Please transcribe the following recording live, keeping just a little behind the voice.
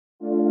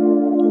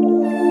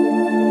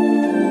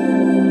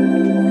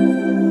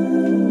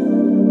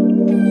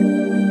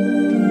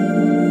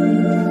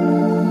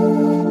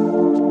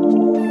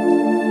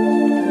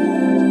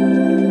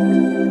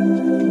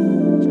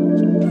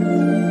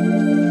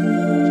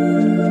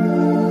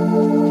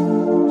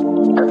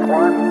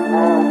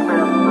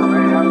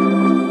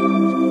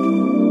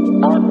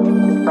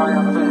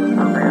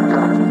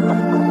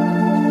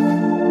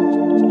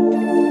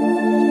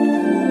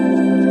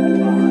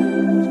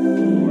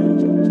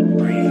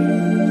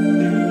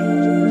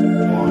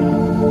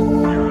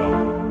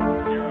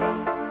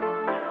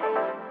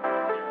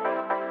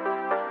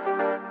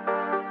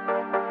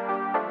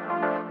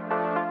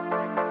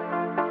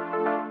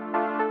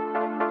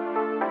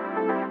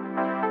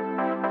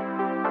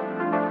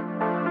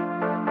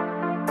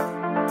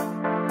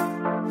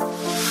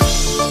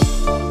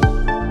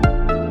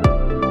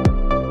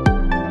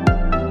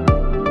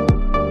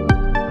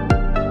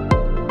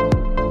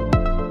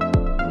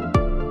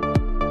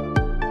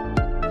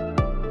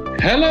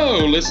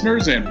Hello,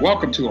 listeners, and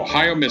welcome to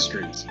Ohio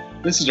Mysteries.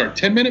 This is our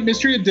 10-minute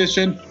mystery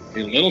edition,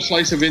 a little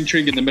slice of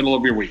intrigue in the middle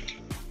of your week.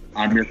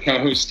 I'm your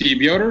co-host,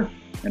 Steve Yoder,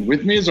 and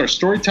with me is our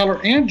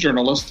storyteller and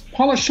journalist,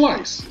 Paula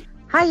Schleiss.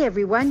 Hi,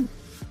 everyone.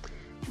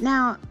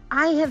 Now,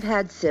 I have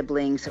had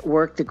siblings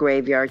work the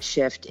graveyard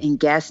shift in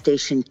gas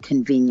station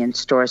convenience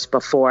stores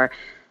before,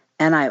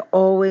 and I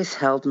always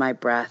held my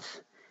breath.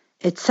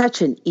 It's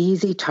such an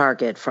easy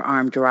target for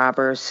armed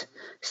robbers.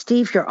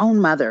 Steve, your own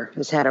mother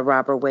has had a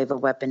robber wave a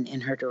weapon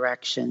in her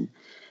direction.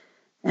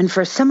 And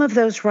for some of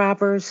those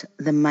robbers,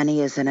 the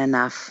money isn't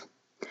enough.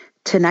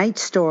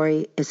 Tonight's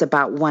story is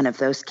about one of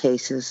those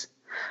cases,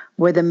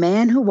 where the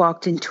man who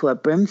walked into a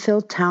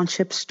Brimfield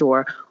Township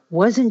store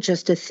wasn't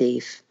just a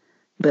thief,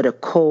 but a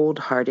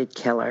cold-hearted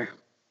killer.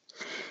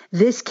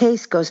 This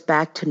case goes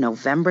back to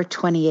November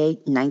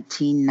 28,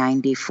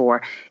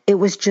 1994. It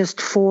was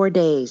just 4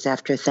 days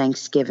after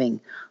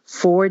Thanksgiving,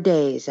 4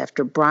 days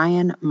after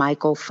Brian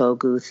Michael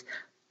Foguth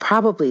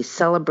probably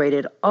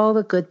celebrated all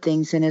the good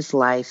things in his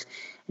life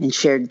and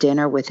shared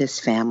dinner with his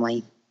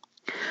family.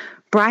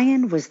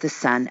 Brian was the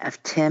son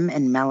of Tim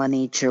and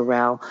Melanie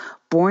Jarrell,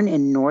 born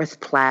in North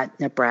Platte,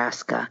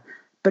 Nebraska,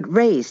 but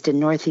raised in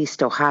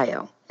Northeast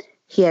Ohio.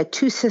 He had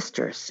two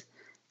sisters,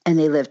 and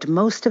they lived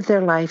most of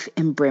their life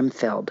in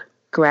Brimfield,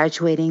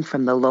 graduating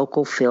from the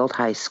local field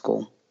high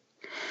school.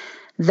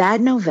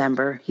 That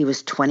November, he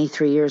was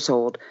 23 years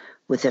old,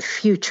 with a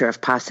future of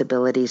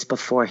possibilities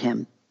before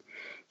him.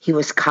 He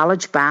was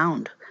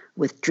college-bound,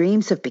 with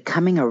dreams of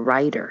becoming a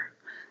writer.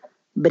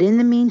 But in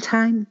the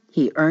meantime,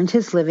 he earned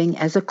his living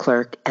as a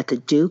clerk at the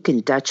Duke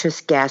and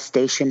Duchess gas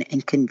station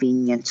and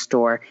convenience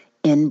store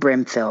in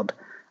Brimfield,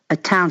 a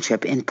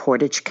township in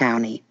Portage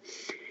County.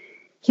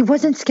 He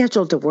wasn't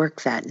scheduled to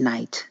work that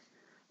night,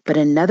 but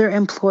another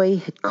employee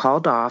had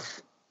called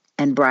off,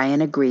 and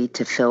Brian agreed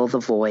to fill the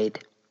void.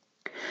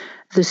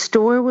 The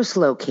store was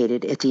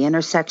located at the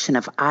intersection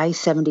of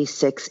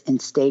I-76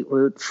 and State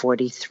Route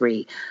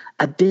 43,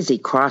 a busy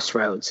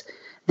crossroads.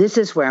 This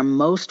is where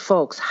most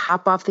folks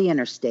hop off the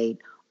interstate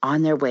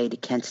on their way to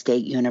Kent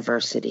State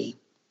University.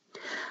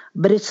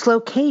 But its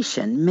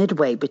location,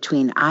 midway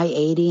between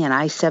I-80 and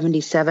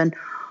I-77,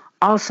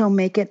 also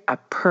make it a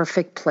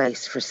perfect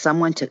place for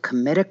someone to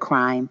commit a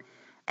crime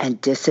and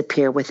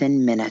disappear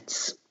within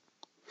minutes.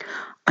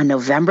 On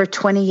November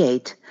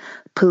 28,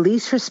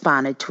 police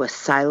responded to a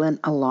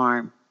silent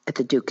alarm at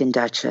the Duke and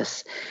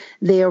Duchess.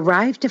 They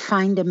arrived to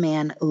find a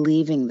man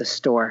leaving the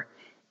store.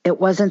 It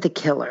wasn't the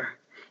killer.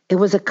 It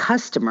was a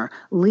customer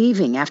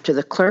leaving after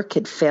the clerk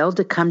had failed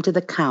to come to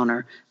the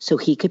counter so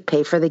he could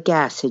pay for the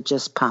gas he'd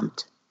just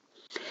pumped.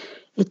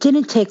 It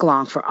didn't take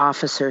long for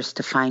officers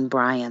to find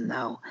Brian,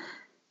 though.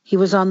 He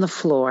was on the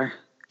floor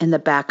in the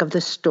back of the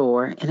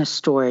store in a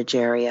storage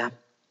area.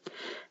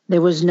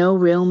 There was no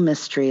real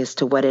mystery as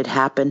to what had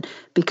happened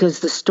because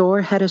the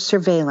store had a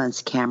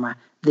surveillance camera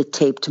that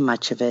taped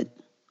much of it.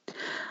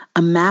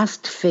 A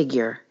masked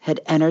figure had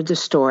entered the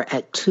store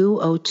at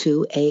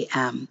 2:02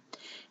 a.m.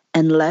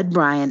 and led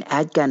Brian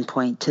at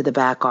gunpoint to the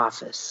back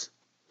office.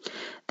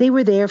 They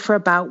were there for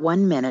about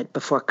 1 minute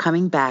before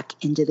coming back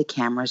into the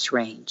camera's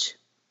range.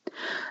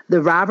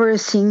 The robber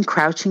is seen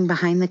crouching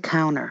behind the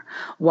counter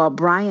while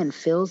Brian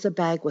fills a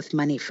bag with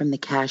money from the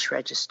cash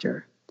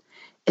register.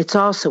 It's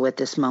also at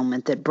this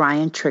moment that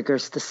Brian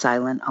triggers the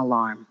silent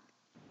alarm.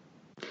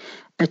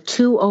 At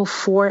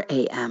 2:04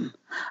 a.m.,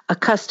 a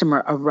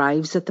customer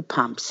arrives at the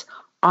pumps,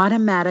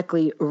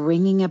 automatically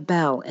ringing a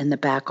bell in the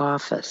back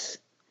office.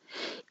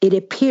 It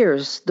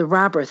appears the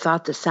robber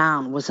thought the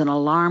sound was an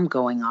alarm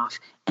going off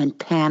and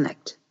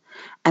panicked,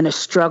 and a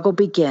struggle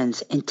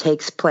begins and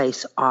takes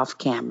place off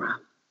camera.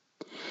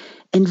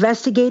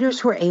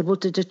 Investigators were able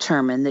to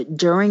determine that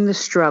during the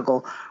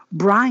struggle,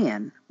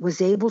 Brian was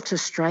able to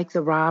strike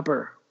the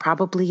robber,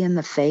 probably in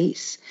the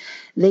face.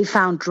 They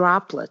found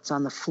droplets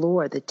on the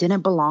floor that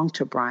didn't belong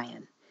to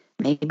Brian,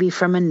 maybe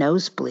from a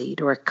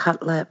nosebleed or a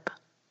cut lip.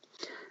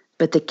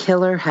 But the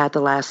killer had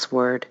the last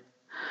word.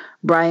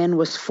 Brian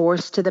was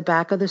forced to the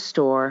back of the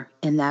store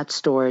in that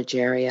storage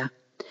area.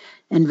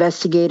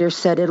 Investigators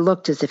said it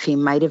looked as if he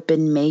might have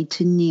been made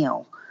to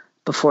kneel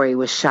before he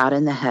was shot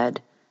in the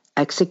head,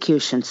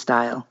 execution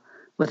style,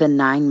 with a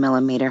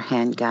 9mm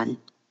handgun.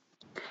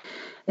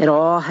 It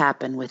all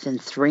happened within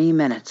 3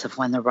 minutes of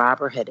when the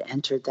robber had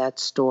entered that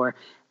store,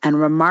 and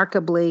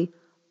remarkably,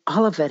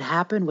 all of it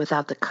happened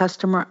without the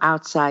customer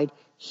outside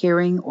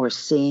hearing or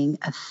seeing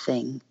a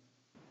thing.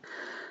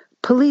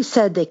 Police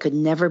said they could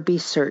never be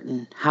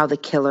certain how the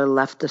killer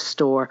left the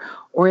store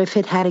or if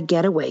it had a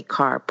getaway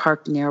car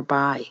parked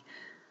nearby.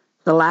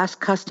 The last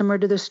customer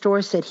to the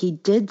store said he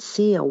did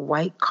see a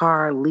white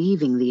car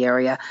leaving the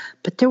area,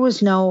 but there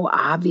was no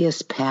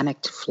obvious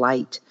panicked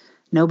flight,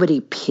 nobody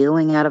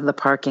peeling out of the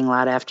parking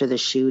lot after the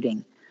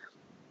shooting.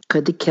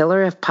 Could the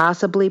killer have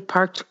possibly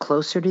parked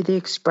closer to the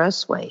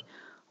expressway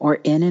or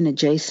in an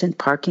adjacent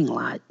parking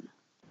lot?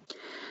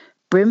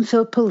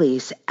 Brimfield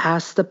police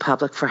asked the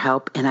public for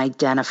help in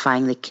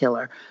identifying the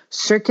killer,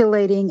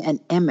 circulating an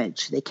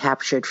image they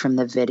captured from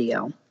the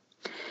video.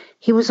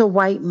 He was a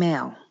white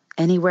male,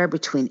 anywhere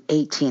between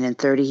 18 and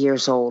 30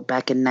 years old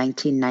back in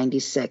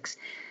 1996,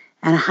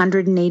 and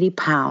 180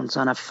 pounds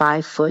on a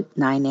 5-foot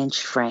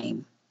 9-inch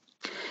frame.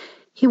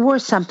 He wore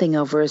something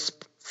over his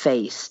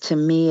face. To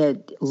me,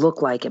 it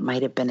looked like it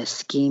might have been a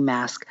ski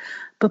mask,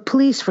 but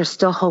police were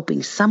still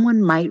hoping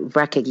someone might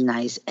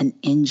recognize an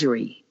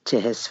injury to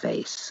his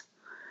face.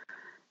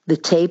 The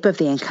tape of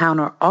the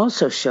encounter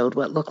also showed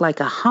what looked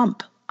like a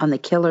hump on the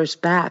killer's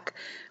back,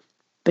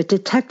 but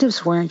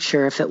detectives weren't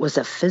sure if it was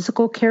a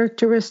physical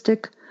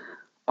characteristic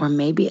or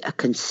maybe a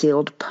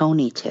concealed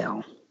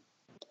ponytail.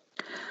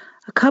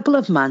 A couple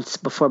of months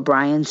before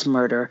Brian's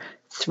murder,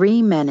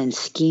 3 men in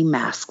ski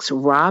masks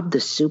robbed the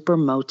Super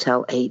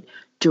Motel 8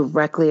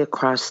 directly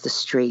across the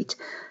street,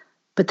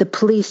 but the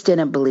police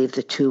didn't believe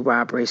the 2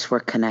 robberies were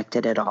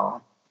connected at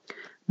all.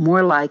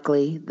 More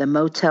likely, the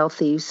motel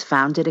thieves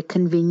found it a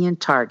convenient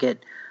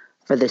target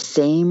for the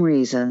same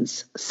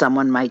reasons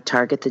someone might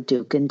target the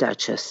Duke and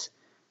Duchess: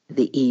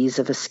 the ease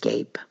of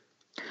escape.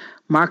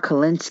 Mark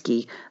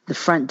Kalinsky, the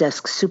front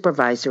desk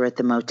supervisor at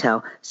the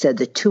motel, said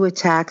the 2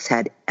 attacks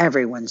had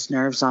everyone's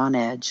nerves on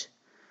edge.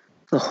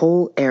 The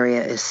whole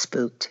area is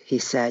spooked, he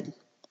said.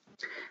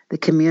 The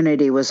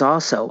community was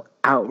also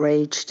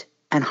outraged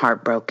and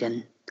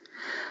heartbroken.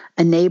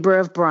 A neighbor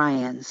of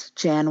Brian's,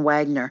 Jan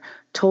Wagner,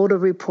 told a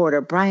reporter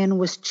Brian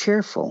was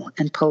cheerful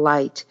and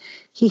polite.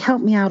 He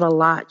helped me out a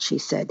lot, she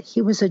said.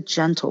 He was a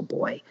gentle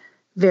boy,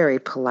 very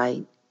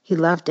polite. He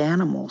loved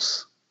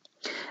animals.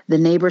 The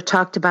neighbor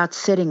talked about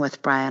sitting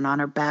with Brian on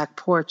her back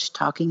porch,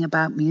 talking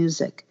about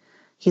music.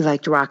 He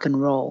liked rock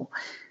and roll,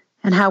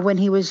 and how when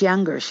he was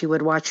younger, she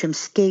would watch him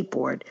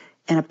skateboard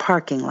in a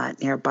parking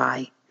lot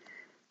nearby.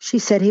 She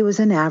said he was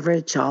an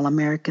average,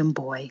 all-American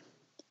boy.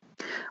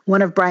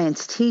 One of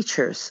Brian's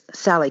teachers,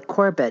 Sally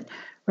Corbett,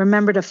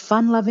 remembered a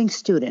fun-loving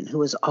student who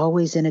was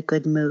always in a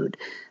good mood,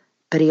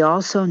 but he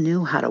also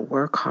knew how to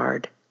work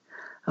hard.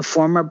 A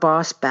former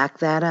boss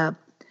backed that up,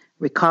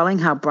 recalling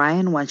how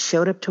Brian once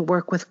showed up to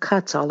work with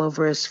cuts all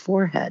over his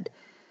forehead.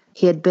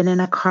 He had been in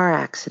a car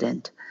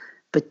accident,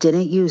 but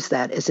didn't use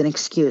that as an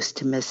excuse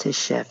to miss his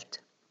shift.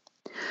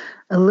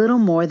 A little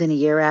more than a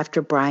year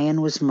after Brian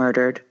was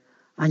murdered,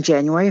 on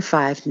January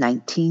 5,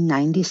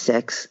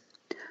 1996,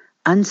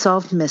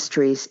 Unsolved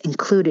Mysteries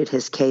included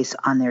his case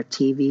on their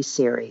TV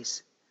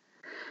series.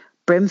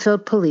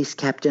 Brimfield Police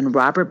Captain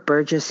Robert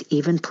Burgess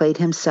even played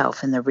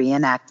himself in the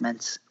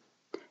reenactments,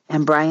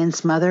 and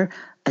Brian's mother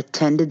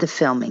attended the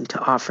filming to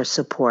offer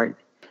support.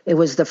 It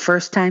was the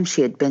first time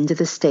she had been to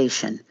the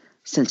station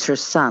since her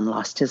son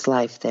lost his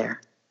life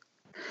there.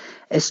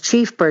 As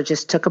Chief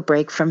Burgess took a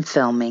break from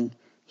filming,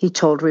 he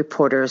told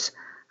reporters,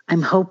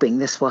 "I'm hoping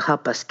this will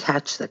help us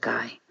catch the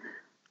guy."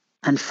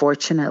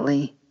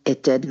 Unfortunately,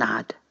 it did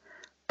not.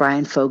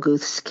 Brian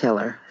Foguth's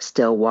killer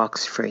still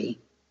walks free.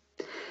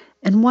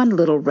 And one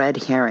little red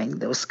herring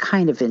that was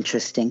kind of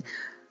interesting,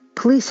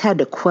 police had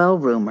to quell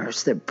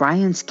rumors that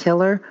Brian's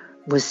killer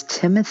was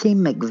Timothy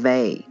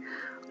McVeigh,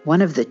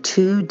 one of the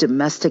 2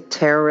 domestic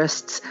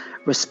terrorists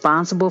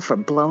responsible for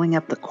blowing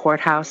up the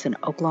courthouse in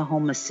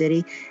Oklahoma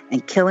City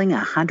and killing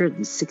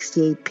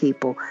 168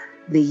 people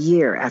the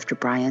year after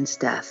Brian's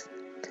death.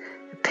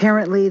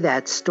 Apparently,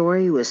 that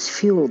story was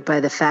fueled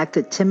by the fact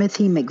that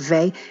Timothy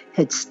McVeigh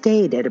had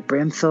stayed at a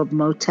Brimfield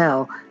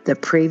motel the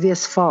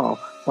previous fall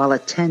while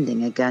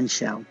attending a gun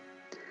show.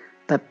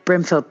 But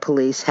Brimfield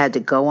police had to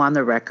go on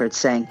the record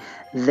saying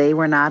they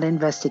were not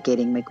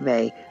investigating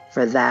McVeigh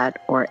for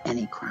that or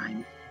any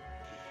crime.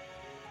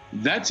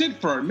 That's it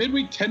for our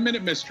midweek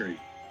 10-minute mystery.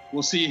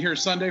 We'll see you here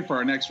Sunday for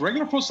our next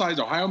regular full-size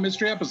Ohio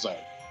Mystery episode.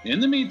 In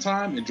the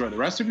meantime, enjoy the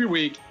rest of your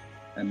week,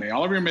 and may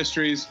all of your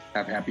mysteries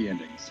have happy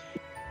endings.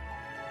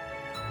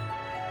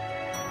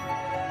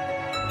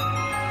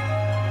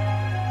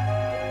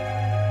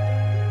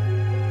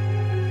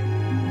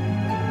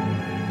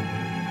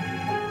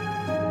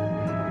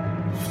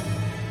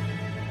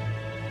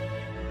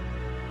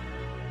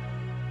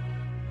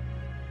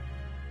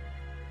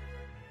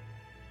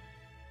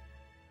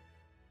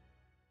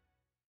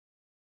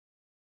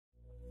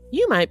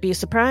 You might be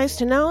surprised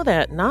to know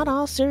that not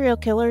all serial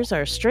killers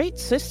are straight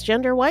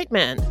cisgender white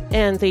men,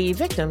 and the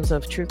victims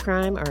of true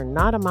crime are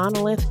not a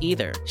monolith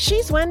either.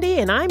 She's Wendy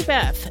and I'm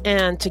Beth,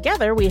 and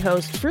together we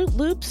host Fruit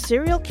Loops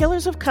Serial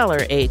Killers of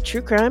Color, a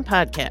true crime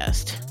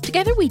podcast.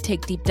 Together we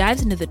take deep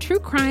dives into the true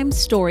crime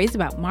stories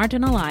about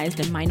marginalized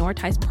and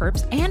minoritized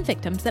perps and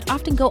victims that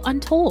often go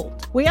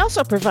untold. We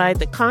also provide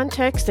the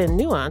context and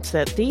nuance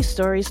that these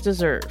stories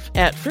deserve.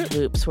 At Fruit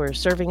Loops, we're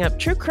serving up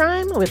true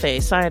crime with a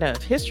side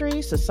of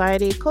history,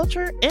 society,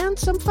 culture, and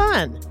some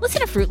fun.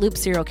 Listen to Fruit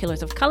Loops Serial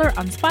Killers of Color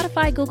on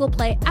Spotify, Google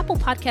Play, Apple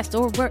Podcasts,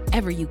 or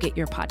wherever you get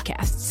your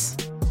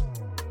podcasts.